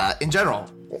 In general,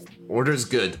 order's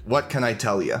good. What can I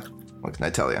tell you?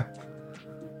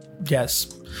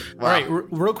 Yes. Wow. All right,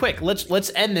 real quick.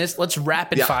 Let's end this. Let's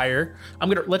rapid fire.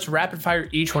 Let's rapid fire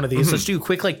each one of these. Let's do a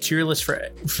quick tier list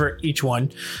for each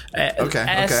one. Okay.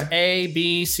 S, A,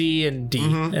 B, C, and D.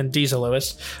 And D's the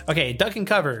lowest. Okay, duck and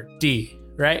cover, D.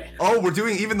 Right? Oh, we're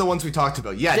doing even the ones we talked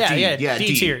about. D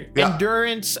tier. Yeah.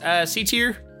 Endurance, C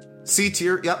tier. C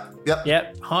tier.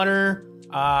 Yep. Hunter,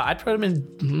 I'd put him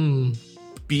in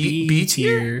B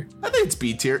tier. I think it's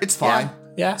B tier. It's fine.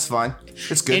 Yeah. It's fine.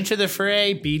 It's good. Into the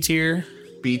fray, B tier.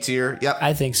 B tier. Yep.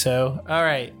 I think so. All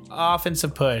right.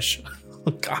 Offensive push.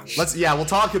 Oh, gosh. We'll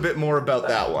talk a bit more about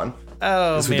that one.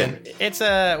 Oh man, it's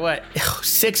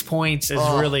 6 points is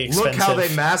really expensive. Look how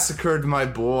they massacred my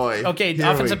boy. Okay,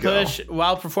 offensive push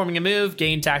while performing a move,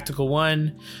 gain tactical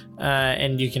 1,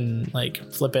 and you can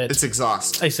flip it. It's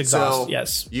exhaust. So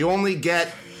yes. You only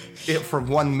get it for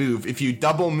one move. If you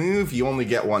double move, you only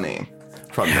get one aim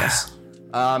from this.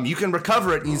 You can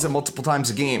recover it and use it multiple times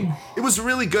a game. It was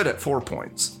really good at 4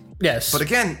 points. Yes, but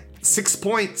again, 6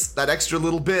 points. That extra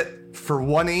little bit. For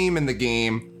one aim in the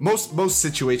game, most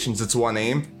situations it's one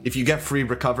aim. If you get free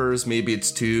recovers, maybe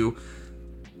it's 2.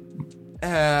 It's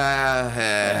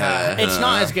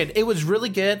not as good. It was really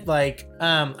good.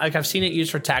 I've seen it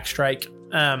used for tack strike,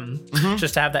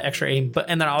 just to have that extra aim.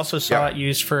 And then I also saw it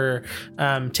used for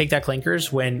take that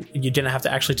clinkers when you didn't have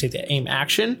to actually take the aim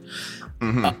action.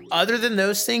 Other than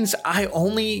those things, I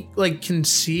only can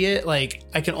see it. I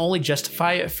can only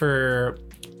justify it for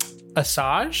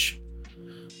Asajj.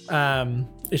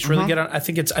 It's really good on. I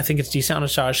think it's decent on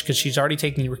Asajj because she's already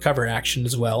taking recover action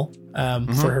as well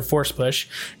for her force push,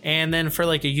 and then for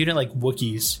a unit like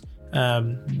Wookiees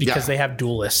because they have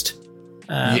duelist.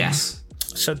 Yes,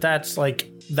 so that's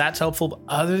helpful. But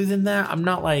other than that, I'm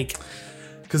not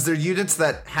because they're units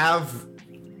that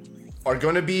are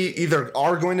going to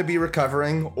be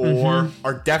recovering or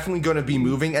are definitely going to be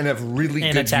moving and have really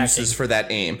good attacking. Uses for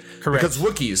that aim. Correct. Because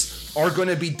Wookiees are going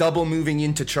to be double moving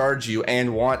in to charge you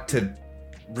and want to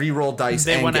reroll dice.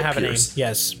 They want to have pierce. An aim.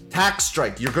 Yes. Tack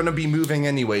strike. You're going to be moving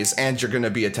anyways, and you're going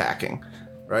to be attacking,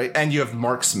 right? And you have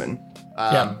marksman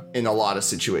in a lot of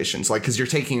situations, because you're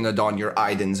taking it on your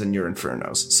Idens and your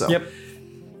Infernos. So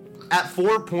at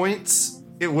 4 points,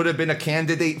 it would have been a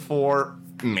candidate for.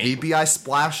 Maybe I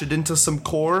splash it into some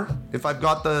core if I've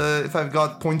got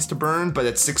points to burn, but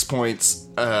at 6 points,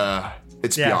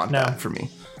 it's beyond that for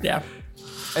me. Yeah.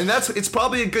 And it's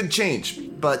probably a good change,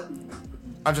 but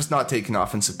I'm just not taking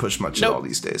offensive push much at all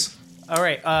these days. All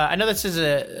right. I know this is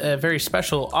a very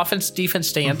special offense defense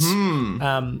stance.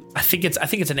 I think it's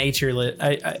an A tier. A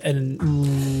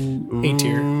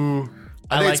tier.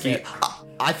 I like it.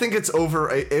 I think it's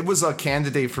it was a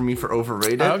candidate for me for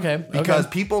overrated. Okay. Because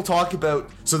people talk about,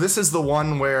 so this is the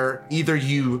one where either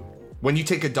when you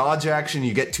take a dodge action,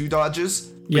 you get 2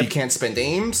 dodges, but you can't spend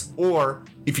aims, or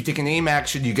if you take an aim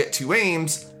action, you get 2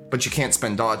 aims, but you can't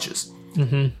spend dodges.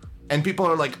 And people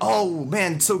are like, oh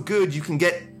man, it's so good. You can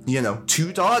get,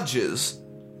 2 dodges.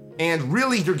 And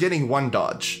really you're getting 1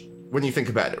 dodge when you think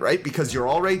about it, right? Because you're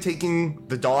already taking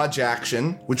the dodge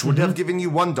action, which would have given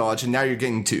you 1 dodge, and now you're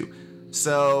getting 2.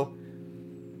 So,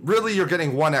 really, you're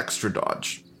getting 1 extra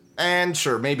dodge. And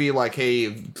sure, maybe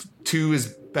 2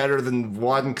 is better than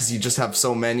 1 because you just have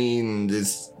so many and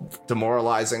is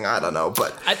demoralizing. I don't know,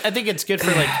 but I think it's good for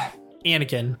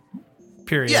Anakin.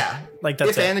 Period. Yeah, that's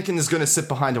if Anakin is going to sit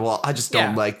behind a wall, I just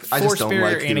don't like. I just don't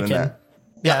like doing that.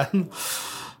 Yeah.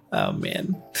 Oh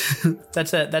man,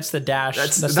 that's the dash.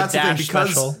 That's the dash thing,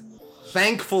 because special.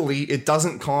 Thankfully, it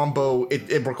doesn't combo.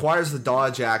 It requires the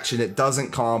dodge action. It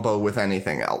doesn't combo with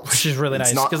anything else, which is really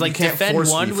nice. Because you can't defend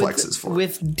force one reflexes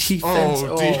with defense.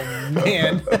 Oh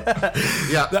man,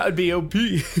 yeah, that would be OP.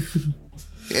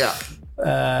 Yeah.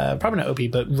 Probably not OP,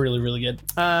 but really, really good.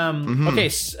 Okay,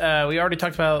 we already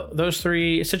talked about those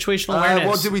 3. Situational awareness.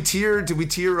 Well, did we tier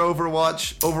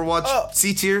Overwatch?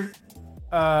 C tier.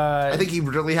 I think you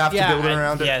really have to build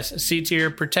around it. Yes, C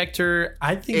tier. Protector.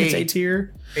 I think it's A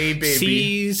tier. A baby.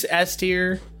 C's S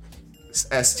tier.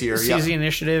 S tier. C's the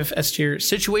initiative. S tier.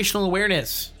 Situational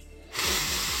awareness.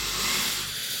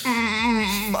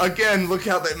 Again, look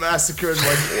how they massacred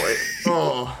my boy.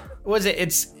 Oh. Was it?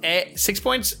 It's 6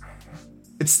 points.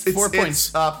 It's 4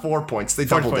 points. 4 points. They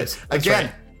doubled it.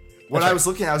 Again, when I was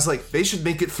looking, I was like, they should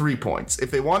make it 3 points.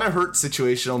 If they want to hurt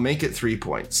situational, make it 3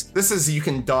 points. This is, you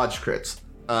can dodge crits.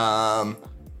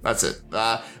 That's it.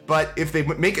 But if they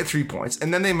make it 3 points,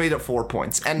 and then they made it 4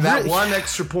 points, and that one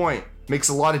extra point makes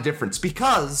a lot of difference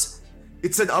because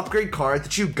it's an upgrade card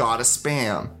that you gotta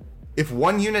spam. If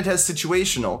one unit has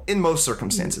situational, in most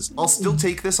circumstances, I'll still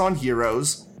take this on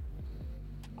heroes.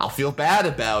 I'll feel bad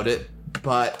about it,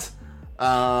 but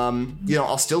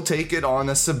I'll still take it on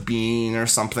a Sabine or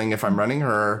something if I'm running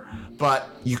her. But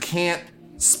you can't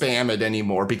spam it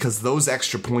anymore because those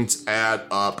extra points add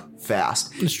up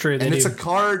fast. It's true. And it's a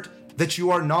card that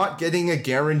you are not getting a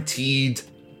guaranteed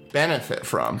benefit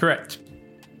from. Correct.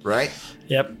 Right?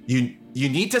 Yep. You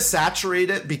need to saturate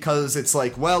it because it's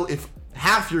like, well, if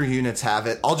half your units have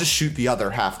it, I'll just shoot the other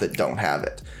half that don't have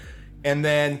it. And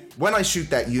then when I shoot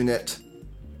that unit,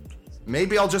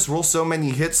 maybe I'll just roll so many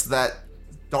hits that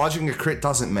dodging a crit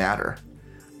doesn't matter.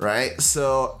 Right?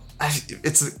 So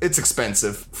it's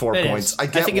expensive. 4 points. I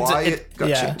get why it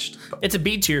got changed. It's a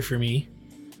B tier for me.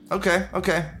 Okay.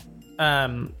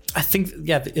 I think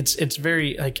it's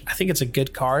very I think it's a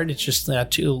good card. It's just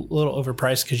too a little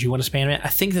overpriced because you want to spam it. I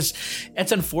think it's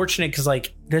unfortunate because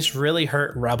this really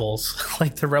hurt Rebels,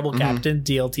 like the Rebel Captain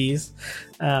DLTs.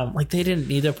 They didn't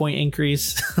need a point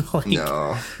increase.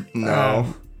 No.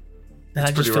 And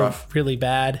I just feel really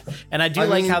bad. And I do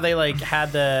how they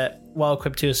had the well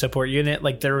equipped to a support unit.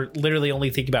 They're literally only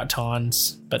thinking about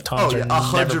Tons, but Tons are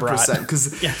 100%.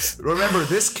 Because remember,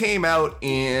 this came out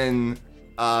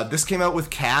with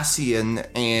Cassian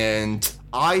and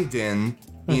Aiden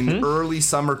in early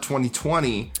summer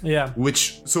 2020. Yeah.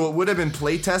 So it would have been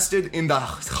play tested in the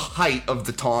height of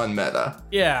the Ton meta.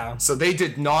 Yeah. So they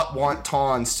did not want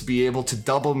Tons to be able to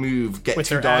double move, get with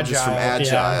 2 dodges from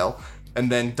Agile. Yeah. And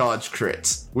then dodge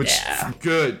crits, which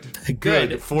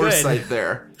good foresight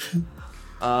there.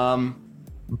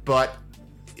 But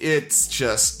it's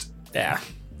just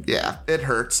it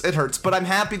hurts. But I'm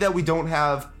happy that we don't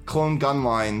have clone gun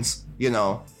lines,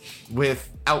 with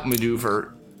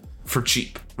outmaneuver for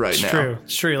cheap now. It's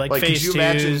true. Phase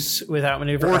 2s with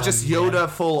outmaneuver, or just Yoda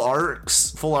full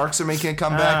arcs. Full arcs are making a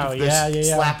comeback.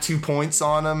 Slap 2 points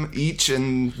on them each,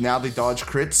 and now they dodge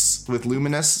crits with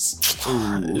Luminous.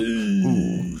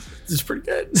 Ooh. This is pretty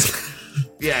good.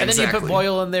 Yeah, and then you put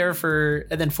Boyle in there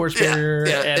and then Force Barrier.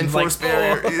 And Force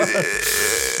Barrier.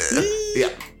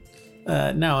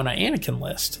 No, on an Anakin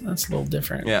list. That's a little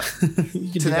different. Yeah.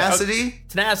 Tenacity?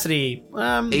 Tenacity.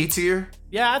 A tier?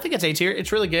 Yeah, I think it's A tier.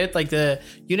 It's really good. The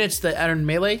units that are in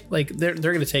melee, they're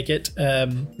going to take it.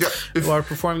 While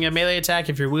performing a melee attack,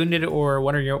 if you're wounded or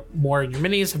one or more of your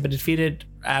minis have been defeated,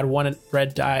 add 1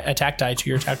 red attack die to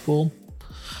your attack pool.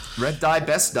 Red die,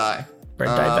 best die. Red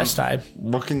die, best die.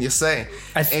 What can you say?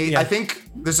 I think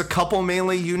there's a couple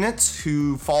melee units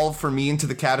who fall for me into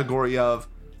the category of,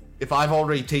 if I've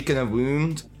already taken a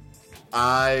wound,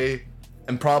 I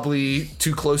am probably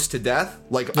too close to death.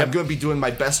 I'm going to be doing my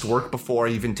best work before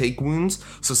I even take wounds.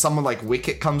 So someone like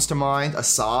Wicket comes to mind,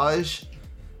 Asajj.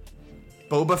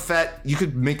 Boba Fett, you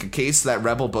could make a case that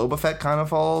Rebel Boba Fett kind of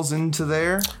falls into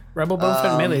there. Rebel Boba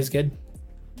Fett melee is good.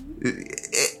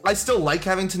 I still like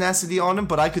having tenacity on him,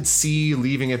 but I could see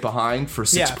leaving it behind for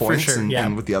 6 points for sure.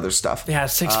 and with the other stuff. Yeah,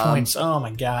 6 points. Oh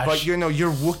my gosh. But your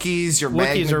Wookiees, your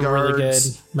Wookiees Magna are Guards, really good.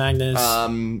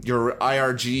 Magnus. Your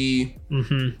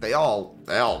IRG, they all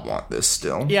want this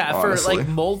still. Yeah, honestly. for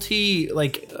multi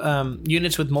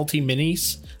units with multi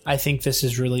minis, I think this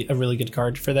is really a really good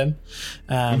card for them.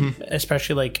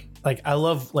 Especially I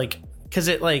love because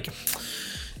it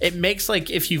makes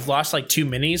if you've lost 2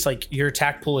 minis, your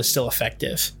attack pool is still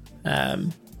effective.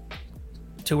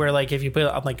 To where if you put it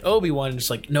on Obi-Wan,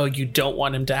 it's no, you don't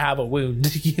want him to have a wound,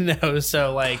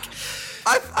 so I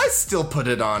still put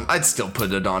it on. I'd still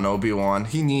put it on Obi-Wan.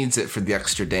 He needs it for the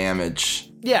extra damage.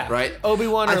 Yeah. Right?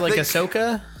 Obi-Wan or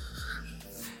Ahsoka.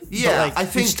 Yeah, I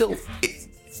think still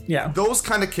those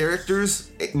kind of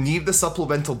characters need the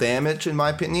supplemental damage, in my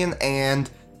opinion, and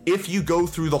if you go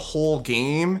through the whole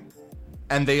game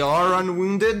and they are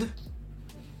unwounded,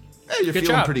 you're good feeling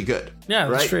job. pretty good. Yeah,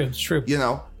 right? That's true. It's true.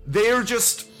 They're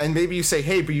just, and maybe you say,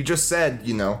 hey, but you just said,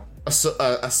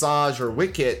 Asajj or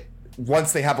Wicket,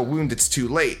 once they have a wound, it's too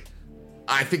late.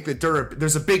 I think that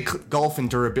there's a big gulf in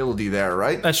durability there,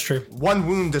 right? That's true. 1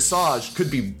 wound Asajj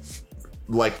could be,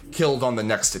 killed on the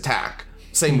next attack.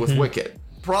 Same with Wicket.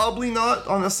 Probably not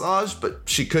on Asajj, but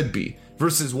she could be.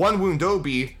 Versus 1 wound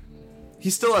Obi, he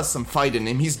still has some fight in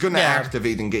him. He's going to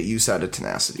activate and get use out of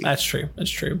tenacity. That's true.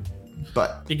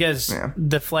 But because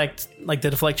deflect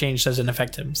change doesn't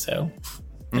affect him, so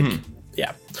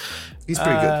yeah, he's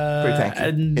pretty good, pretty tanky.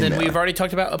 And then we've already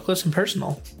talked about up close and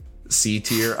personal. C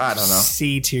tier, I don't know.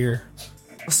 C tier.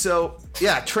 So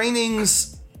yeah,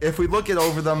 trainings. If we look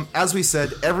over them, as we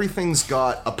said, everything's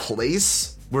got a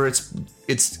place where it's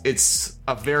it's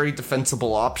a very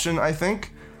defensible option, I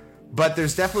think. But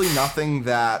there's definitely nothing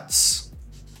that's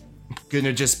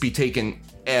gonna just be taken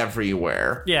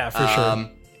everywhere. Yeah, for sure.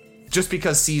 Just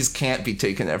because C's can't be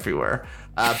taken everywhere.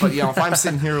 But, if I'm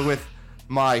sitting here with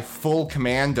my full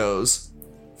commandos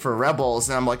for Rebels,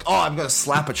 and I'm like, oh, I'm going to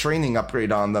slap a training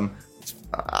upgrade on them,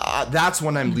 that's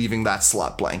when I'm leaving that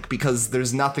slot blank, because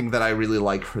there's nothing that I really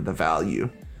like for the value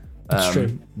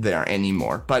there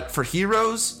anymore. But for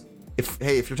heroes,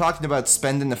 if you're talking about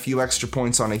spending a few extra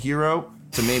points on a hero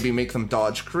to maybe make them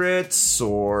dodge crits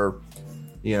or,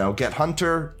 get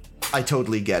Hunter, I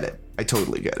totally get it.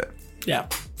 Yeah,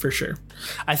 for sure.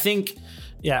 I think,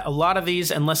 a lot of these,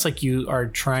 unless like you are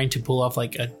trying to pull off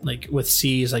like with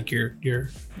C's, like your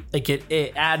like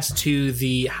it adds to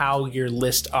the how your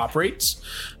list operates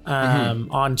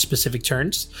on specific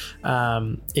turns.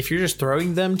 If you're just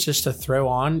throwing them just to throw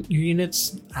on your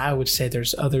units, I would say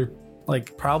there's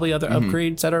probably other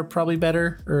upgrades that are probably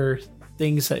better, or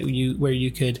things that where you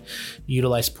could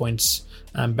utilize points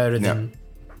better than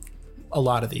a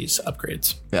lot of these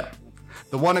upgrades. Yeah.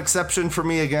 The one exception for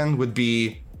me, again, would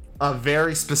be a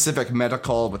very specific meta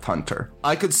call with Hunter.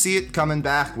 I could see it coming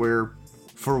back where,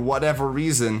 for whatever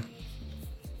reason,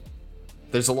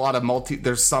 there's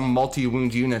some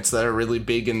multi-wound units that are really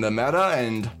big in the meta,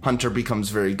 and Hunter becomes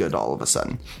very good all of a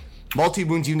sudden.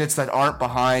 Multi-wound units that aren't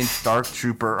behind Dark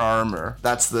Trooper armor.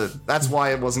 That's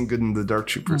why it wasn't good in the Dark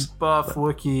Troopers. Buff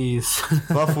Wookiees.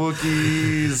 Buff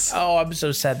Wookiees. Oh, I'm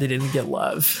so sad they didn't get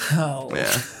love. Oh.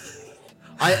 Yeah.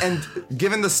 And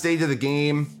given the state of the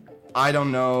game, I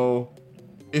don't know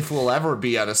if we'll ever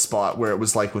be at a spot where it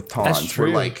was like with Tawns. That's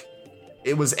true. Where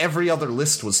it was every other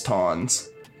list was Tawns,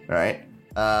 right?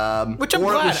 Which I'm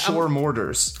or glad. It was Shore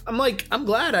Mortars. I'm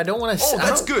glad. I don't want to. Oh,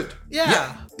 that's good.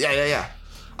 Yeah.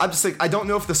 I'm just like, I don't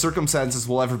know if the circumstances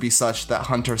will ever be such that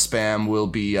Hunter spam will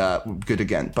be good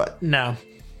again, but no,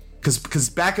 because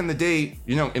back in the day,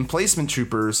 emplacement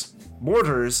troopers,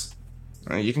 mortars.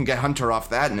 You can get Hunter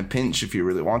off that in a pinch if you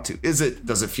really want to. Does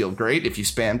it feel great if you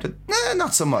spammed it?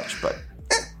 Not so much, but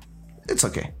it's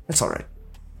okay. It's all right.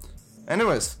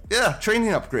 Anyways, training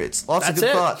upgrades. Lots of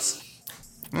good thoughts.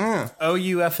 Yeah.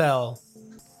 OUFL.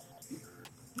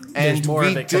 And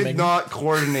we did not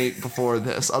coordinate before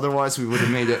this. Otherwise, we would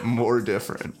have made it more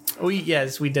different.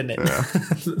 Yes, we didn't. Yeah.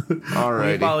 All right.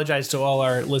 We apologize to all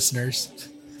our listeners.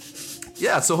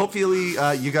 Yeah, so hopefully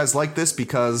you guys like this,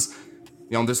 because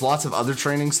there's lots of other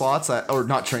training slots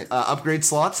upgrade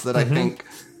slots that I think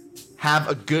have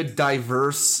a good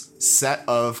diverse set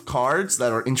of cards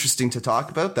that are interesting to talk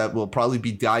about, that we'll probably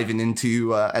be diving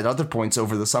into at other points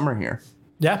over the summer here.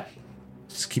 Yeah.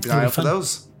 Just keep an eye out for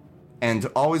those. And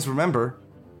always remember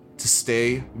to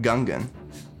stay Gungan.